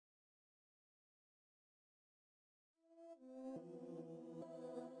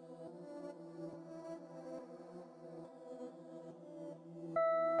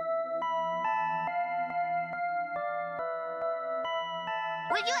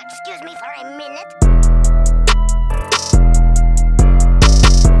excuse me for a minute?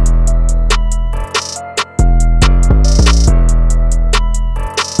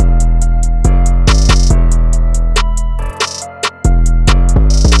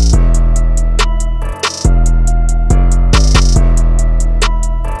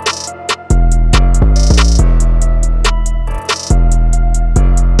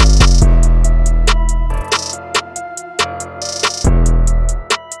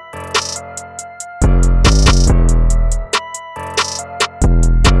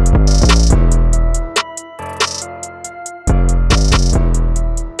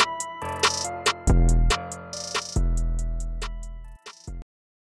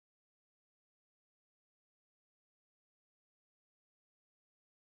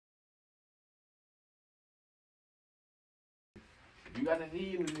 You got a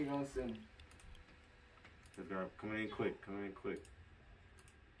need, nigga, I'm selling. Come in quick, come in quick.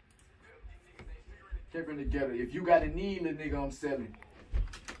 Keep it together. If you got a need, nigga, I'm selling.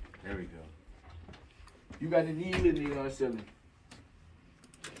 There we go. You got a need, nigga, I'm selling.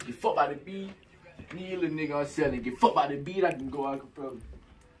 Get fucked by the beat, need, nigga, I'm selling. Get fucked by the beat, I can go out capella.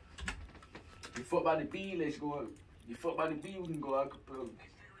 Get fucked by the beat, let's go out. Get fucked by the beat, we can go out capella.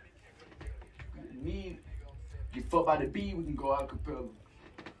 Need. Get fucked by the beat, we can go out capella.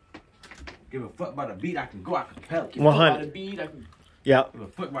 Give a fuck by the beat, I can go out capella. Get fucked by the beat, I can. Yeah. Give a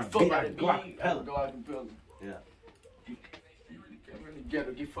fuck by the beat, I can go out capella. Go out capella. Yeah. Get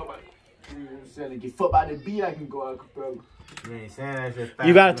fucked by the Get fucked by the beat, I can go out capella. You ain't saying that shit fast.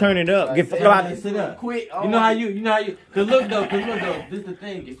 You gotta turn it up. Get fucked by the sit up. Quick. You know how you. Cause look though, this is the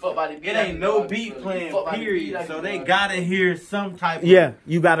thing. Get fucked by the beat. It ain't no beat playing, period. So they gotta hear some type of. Yeah,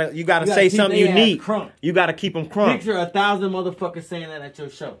 you gotta say something unique. You gotta keep them crunk. Picture 1,000 motherfuckers saying that at your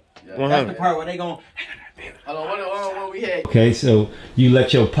show. Yeah. That's the part where they gon'. Hold on, what we had? Okay, so you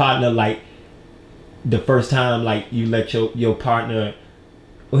let your partner, like, the first time, like, you let your partner,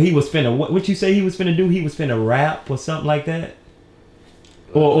 well, he was finna, what you say he was finna do? He was finna rap or something like that?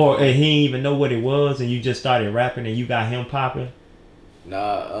 Or he didn't even know what it was and you just started rapping and you got him popping?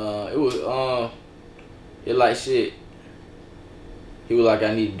 Nah, it was, it like shit. He was like,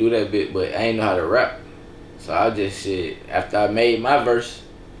 I need to do that bit, but I ain't know how to rap. So I just shit, after I made my verse,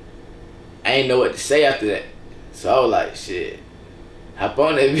 I ain't know what to say after that. So I was like, shit, hop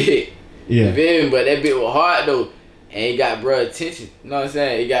on that bit. Yeah. You feel me? But that bit was hard though. And it got bruh attention. You know what I'm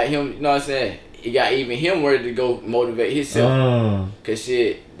saying? It got him, you know what I'm saying? It got even him ready to go motivate himself. Cause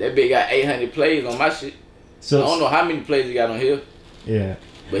shit, that bit got 800 plays on my shit. So I don't know how many plays he got on here. Yeah.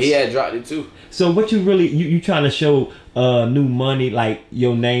 But he had dropped it too. So what you really, you trying to show New Money, like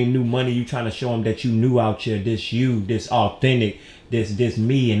your name, New Money, you trying to show him that you new out here, this authentic, this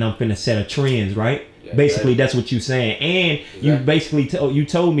me, and I'm finna set a trends, right? Yeah, basically, that's what you saying. And you basically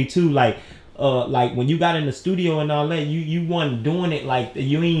told me too, like when you got in the studio and all that, you wasn't doing it like,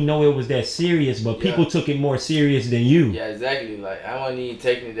 you ain't know it was that serious, but people took it more serious than you. Yeah, exactly. Like I wasn't even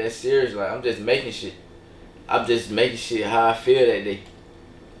taking it that serious. Like I'm just making shit. I'm just making shit how I feel that day.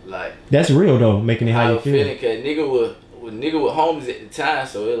 Like that's real though, making it how you feel. Feeling, cause nigga with homies at the time,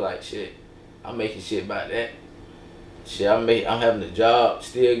 so it like shit. I'm making shit about that. Shit, I'm having a job,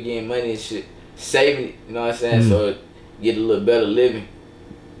 still getting money and shit, saving it. You know what I'm saying? So get a little better living.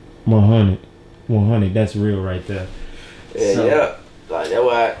 100, that's real right there. Yeah, so, yeah. Like that's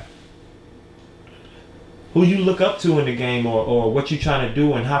why. Who you look up to in the game, or what you trying to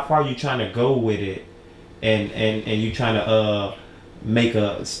do, and how far you trying to go with it, and you trying to make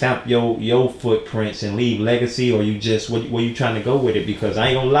a stamp your footprints and leave legacy, or you just where you trying to go with it? Because I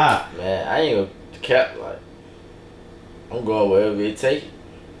ain't gonna lie, man, I ain't gonna cap. Like I'm going wherever it take it.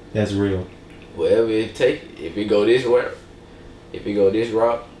 That's real. Wherever it take it. If it go this way, if it go this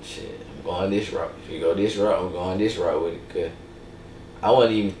route, shit, I'm going this route. If it go this route, I'm going this route with it. Cause I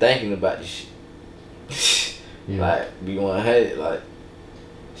wasn't even thinking about this shit. Yeah. Like be 100, like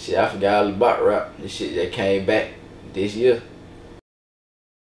shit. I forgot all about rap. This shit that came back this year.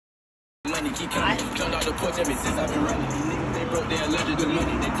 Money keep coming. Jumped off the porch ever since I've been running. These niggas, they broke their allergic to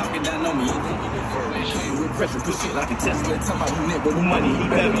money. They talking down on me. Playing with pressure, put shit like a Tesla. Talking about who net, but who money. He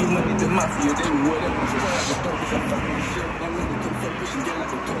better be money to mafia. They do whatever. I'm fucking with shit. I'm really come fuck pushing girl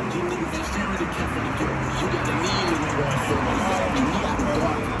like a dog. These niggas ain't shit really care for the girl. You got the need and you want so much. You need to go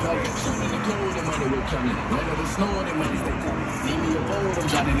out and go. Shooting in the cold, the money will come in. Whenever snow, the money stay coming. See me a bowl, I'm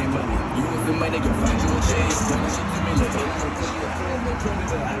drowning in money. You want the money, can find you a chance. Don't shit to me, look.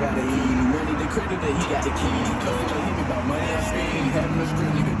 Predator, I gotta eat. Money the creditor, he got the key. Cause they hit me about money, I'm screaming. Having a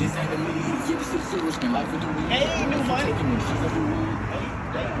screen, nigga, this ain't the lead. Get this shit serious, can life with the weed. Hey, New Money. Hey,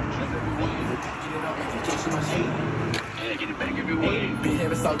 damn, just every weed. Hey, catch my shit. get it back everywhere. Been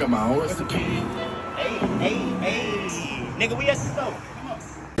having stock, got my own recipe. Hey. Nigga, we at the store.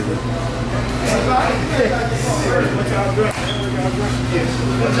 What y'all drink?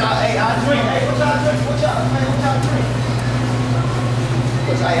 Hey, I drink. Hey, what y'all drink? What y'all drink?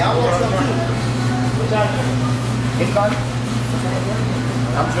 Hey, I want some too. What y'all drink? Anybody?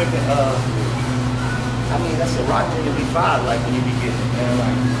 I'm drinking, I mean, that's a rock drink to be five, like when you be getting it, man.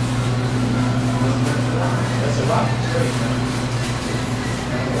 Like, that's a rock straight, man.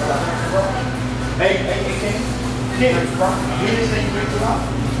 Hey, Ken, you hear this thing, you drink the rock?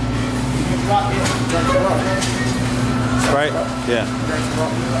 You drink the rock, yeah? Drink the rock. Right? Yeah.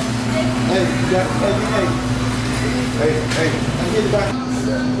 Hey, get it back.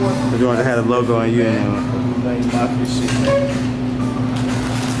 We're going to have the logo on you and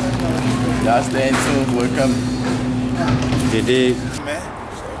Y'all stay in tune for it coming. you dig?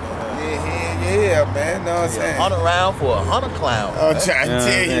 Yeah, man. Know what I'm saying? 100 round for 100 clown. I'm trying to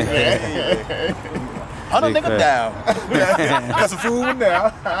tell you, man. 100 nigga down. That's a fool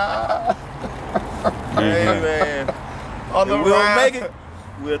now. Hey man. On the we'll make it.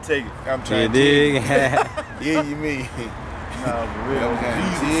 We'll take it. I'm You trying to dig? Yeah, you mean. No, for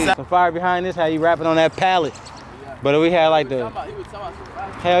real. Some fire behind this, how you rapping on that pallet. But if we had like the,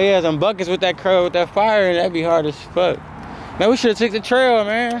 hell yeah, some buckets with that curl, with that fire, and that'd be hard as fuck. Man, we should have took the trail,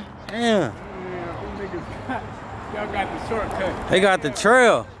 man. Damn. Y'all got the shortcut. They got the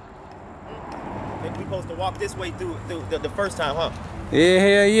trail. We supposed to walk this way through the first time, huh? Yeah,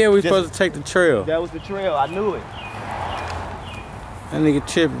 hell yeah, we supposed to take the trail. That was the trail. I knew it. That nigga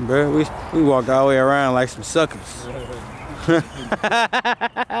tripping, bro. We walked all the way around like some suckers.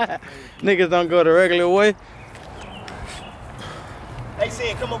 Niggas don't go the regular way. Hey,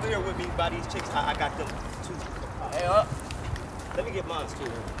 Sin, come over here with me by these chicks. I got them two. Hey, up. Let me get mine too.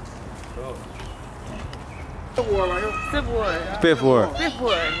 Fifth Ward. Fifth Ward. Fifth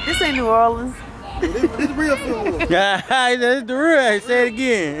Ward. This ain't New Orleans. This real Fifth Ward. That's the real. Say it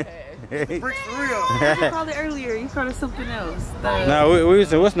again. Bricks for real. You called it earlier. You called it something else. No, we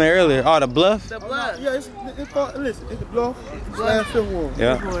said what's the name earlier? Oh, the Bluff. The Bluff. Yeah, listen, it's the Bluff. Last Fifth Ward.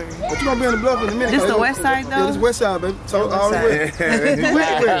 Yeah. But you gonna be on the Bluff in a minute. This the west side though? Yeah, this west side, baby. So all the way. You with the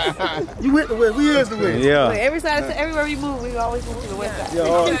west. You with the west. We is the west. Yeah. Wait, everywhere we move, we always move to the west side.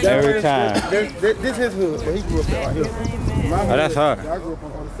 Yeah, Every time. This his hood, but he grew up there right here. My Oh, that's hard. I grew up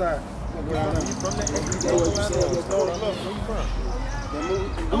on the side.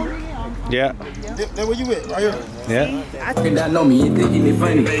 Yeah. Then where you at? Right here. Yeah. Fucking that know me, ain't thinking it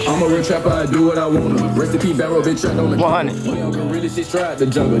funny. I'm a real trapper, I do what I wanna. Rest in peace, barrel bitch, trapped on the 100. We don't really shit, stride the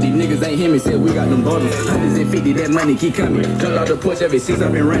jungle. These niggas ain't hear me, said we got them bundles. 150, that money keep coming. Jump out the porch every 6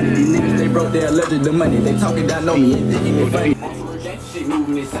 I've been running. These niggas, they broke, they allergic to money. They talking that know me, ain't thinking it funny. Shit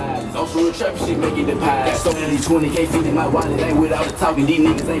moving inside. Also real trap shit making the pie. So many 20K feet in my wallet, ain't without the talking. These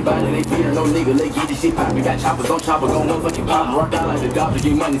niggas ain't buying, they feeding no nigga. They get this shit poppin'. Got choppers on chopper, gon' motherfucking pop. Rock out like the doctor,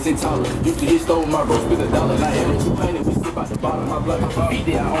 get money sent taller. Used to get stole my bro, spend $1. Now every 200 we skip out the bottom. My blood beat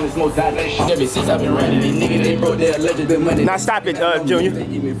there, I only smoke that. Ever since I've been running, these niggas they broke, they allergic to money. Now stop it, Junior.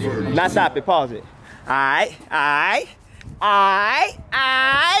 Now stop it. Pause it. Alright.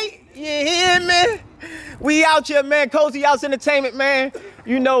 You hear me? We out here, man. Cozy House Entertainment, man.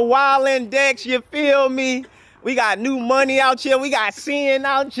 You know, Wild Index, you feel me? We got New Money out here. We got Sin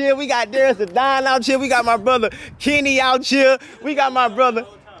out here. We got Darius the Don out here. We got my brother Kenny out here. We got my brother.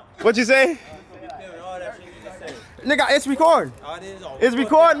 What you say? Nigga, it's recording. It's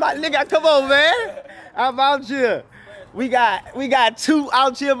recording, my nigga. Come on, man. I'm out here. We got two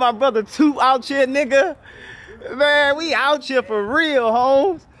out here, my brother. Two out here, nigga. Man, we out here for real,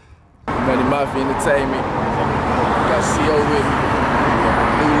 homes. Money Mafia Entertainment. Got CO with me.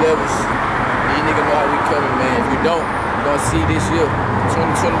 Nulevels. These niggas know how we coming, man. If you don't, you're gonna see this year.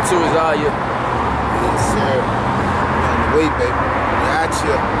 2022 is our year. Yes, sir. We on the way, baby. We out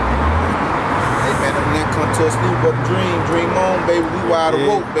here. Hey, man, them niggas come to us, sleep but dream on, baby. We wide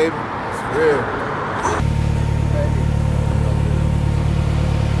awake, baby. It's real.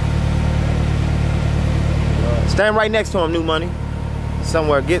 Stand right next to him, New Money.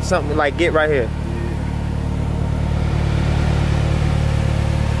 Somewhere, get something, like get right here.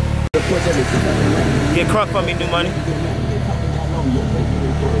 Get crunk for me, New Money.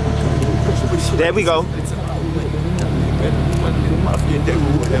 There we go.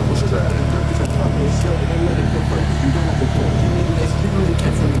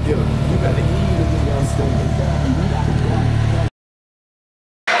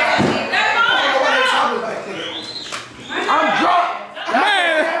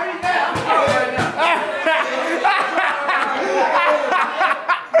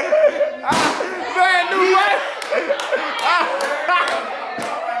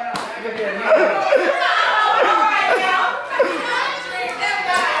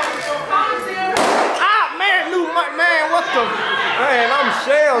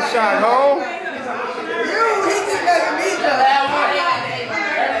 shot, home.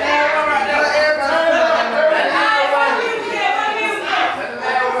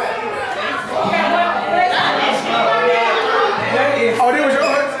 Oh, they was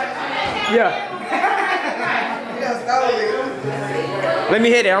yours? Yeah. Let me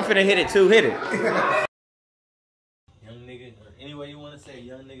hit it. I'm finna hit it too. Hit it. Young nigga, or any way you want to say,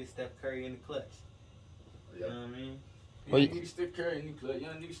 young nigga Steph Curry in the clutch. You know what I mean? Young nigga Steph Curry in the clutch.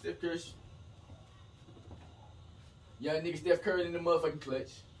 Young nigga Steph Curry. Young nigga Steph Curry in the motherfucking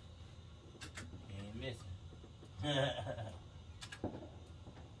clutch. Ain't missing.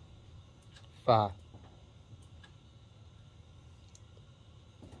 5.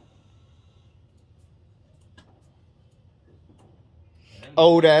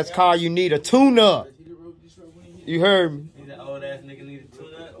 Old ass car, you need a tune-up. You heard me. He's an old ass nigga need a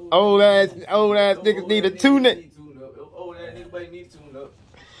tune-up. Old ass niggas need a tune-up. Old ass nigga, but you need a tune-up.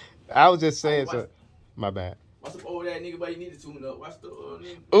 I was just saying so. My bad. What's up, old ass nigga, but you need a tune-up? What's the old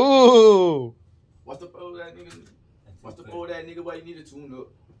nigga? Ooh. What's up, old ass nigga? What's the old ass nigga, but you need a tune-up?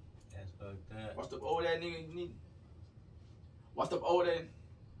 That's fucked up. What's the old ass nigga you need? What's up, old ass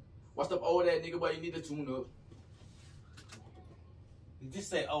nigga, but you need a tune-up? You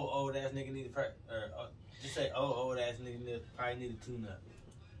just say, oh, old ass nigga need a just say, oh, old ass nigga probably need a tune-up.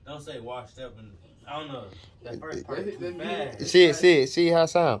 Don't say washed up and I don't know. That first part is bad. See it. See how it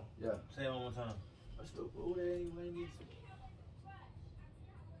sound. Yeah. Say it one more time. What's the old ass nigga, boy, you need?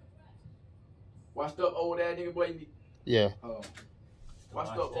 What's up, old ass nigga, boy, you need? Yeah.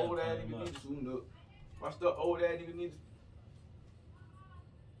 What's up, old ass nigga need a tune-up? What's up, old ass nigga need?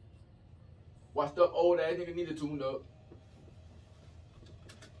 What's up, old ass nigga need a tune-up?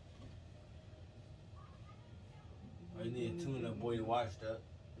 You need a tune-up, boy, you washed up.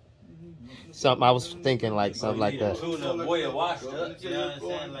 Something I was thinking like something like that. You need a tune-up, boy, you washed up. You know what I'm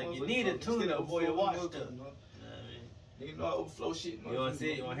saying? Like, you need a tune-up, boy, you washed up. Nigga know I overflow shit. You wanna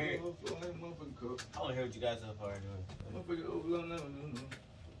see it? You wanna hear it? I wanna hear what you got so far anyway.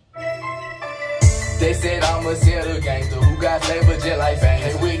 They said I'm a seller gangster who got flavor just like fame.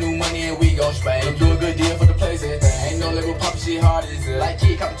 Hey, with new money and we gon' Spain. I'm doing a good deal for the place and thing. Ain't no label poppin' shit hard as it. Like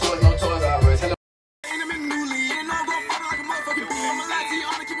kid cop toys, no toys I rush. Hello.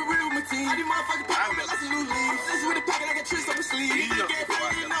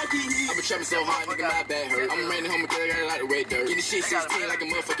 I've been trapping so hard, nigga, my back hurt. I'm raining home because I got a lot of wet dirt. Getting shit 16 like a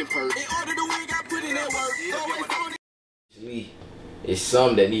motherfucking perk. In order to win, got put in that work. To me, it's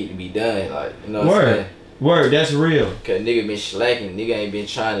something that need to be done. Like, you know what I'm saying? Word, that's real. Cause nigga been slacking. Nigga ain't been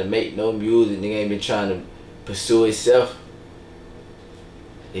trying to make no music. Nigga ain't been trying to pursue itself.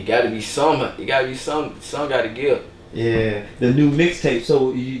 It gotta be some. It gotta be some. Some gotta give. Yeah, the new mixtape.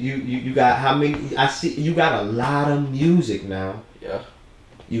 So you got how many? I see you got a lot of music now. Yeah.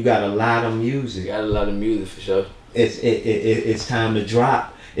 You got a lot of music. Got a lot of music for sure. It's time to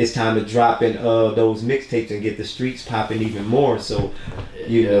drop. It's time to drop in those mixtapes and get the streets popping even more. So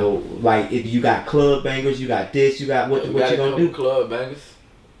you know, like if you got club bangers, you got this, you got what you gonna do? Club bangers,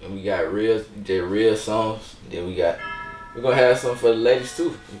 and we got real songs. Then we're gonna have some for the ladies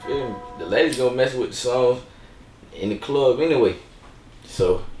too. You feel me? The ladies gonna mess with the songs in the club anyway.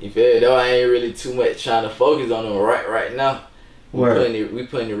 So you feel me? Though I ain't really too much trying to focus on them right now. We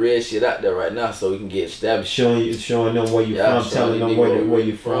putting the real shit out there right now so we can get established. Showing them where you from, telling them where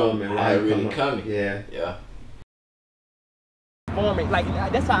you from and how it really coming. Yeah. Yeah. Like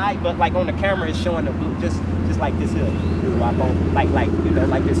that's alright, but like on the camera it's showing the blue, just like this here. New iPhone, like you know,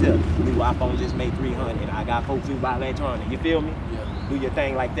 like this here. New iPhone just made 300. I got folks who buy electronic. You feel me? Yeah. Do your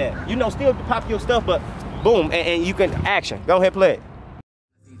thing like that. You know, still pop your stuff, but boom, and you can action. Go ahead, play it.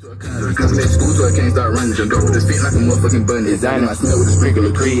 School so I can't start running. Jump over the feet like a motherfucking bunny. Designing my smell with a sprinkle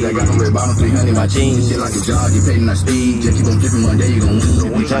of creed. I got on red bottom 300 my jeans. Shit like a job, you paid my speed. Just keep on flipping one day, you gon'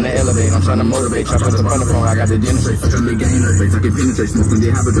 win. I'm trying to elevate, I'm trying to motivate. Try to put the front of the phone, I got the demonstrate. Fuck the game, no face, I can penetrate. Smoking,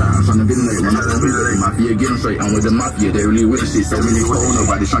 they have a drive. I'm trying to ventilate. Run up on people, mafia, get them straight. I'm with the mafia, they really with the shit. So many cold,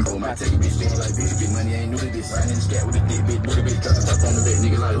 nobody trying to my take a bitch. Things like big money ain't new to this. Riding in the scat with a dick, bitch, booty bitch. Got the stuff on the bed,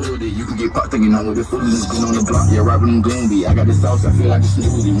 nigga like who did. You can get popped thinking I'm with the fools. Going on the block, yeah, right with them goon. I got the sauce, I feel like a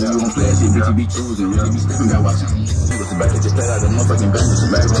smoothie. When you on flash, bitch, you be choosing. Really be stepping back watching. What's the back? Just play out the motherfucking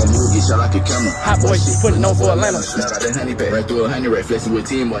business. Back row move, get shot like a camera. Hot boy, putting on for Atlanta. Slap out that honey pack. Right through a honey rat, flexing with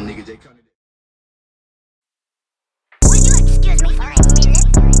team, one nigga J. Would you excuse me for a minute?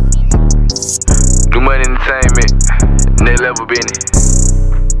 New Money Entertainment, Nulevel business.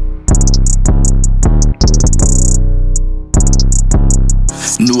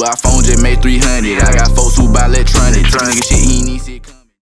 New iPhone just made 300. I got folks who buy electronic. Nigga shit he ain't need.